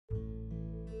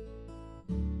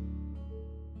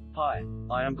Hi,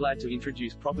 I am glad to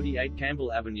introduce Property 8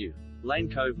 Campbell Avenue,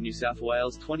 Lane Cove, New South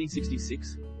Wales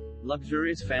 2066.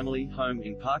 Luxurious family home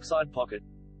in Parkside Pocket.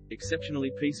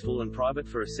 Exceptionally peaceful and private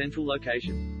for a central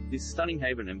location, this stunning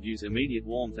haven imbues immediate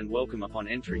warmth and welcome upon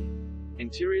entry.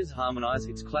 Interiors harmonize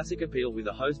its classic appeal with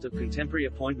a host of contemporary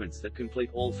appointments that complete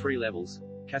all three levels,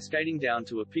 cascading down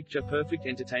to a picture-perfect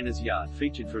entertainer's yard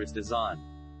featured for its design.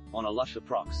 On a lush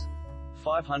approx.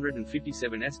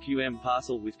 557 SQM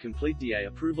parcel with complete DA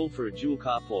approval for a dual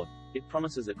carport, it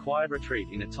promises a quiet retreat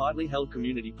in a tightly held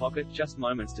community pocket just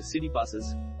moments to city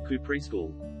buses, Cove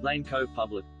Preschool, Lane Cove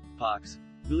Public, Parks,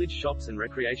 village shops and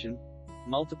recreation,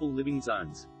 multiple living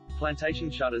zones, plantation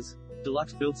shutters,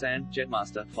 deluxe built-in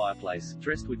Jetmaster fireplace,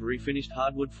 dressed with refinished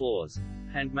hardwood floors,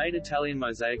 handmade Italian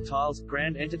mosaic tiles,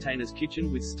 grand entertainer's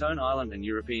kitchen with stone island and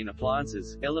European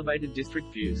appliances, elevated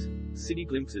district views, city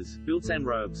glimpses, built-in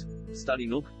robes, study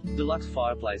nook, deluxe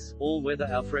fireplace, all-weather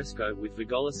alfresco with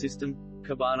Vigola system,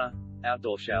 cabana,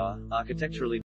 outdoor shower, architecturally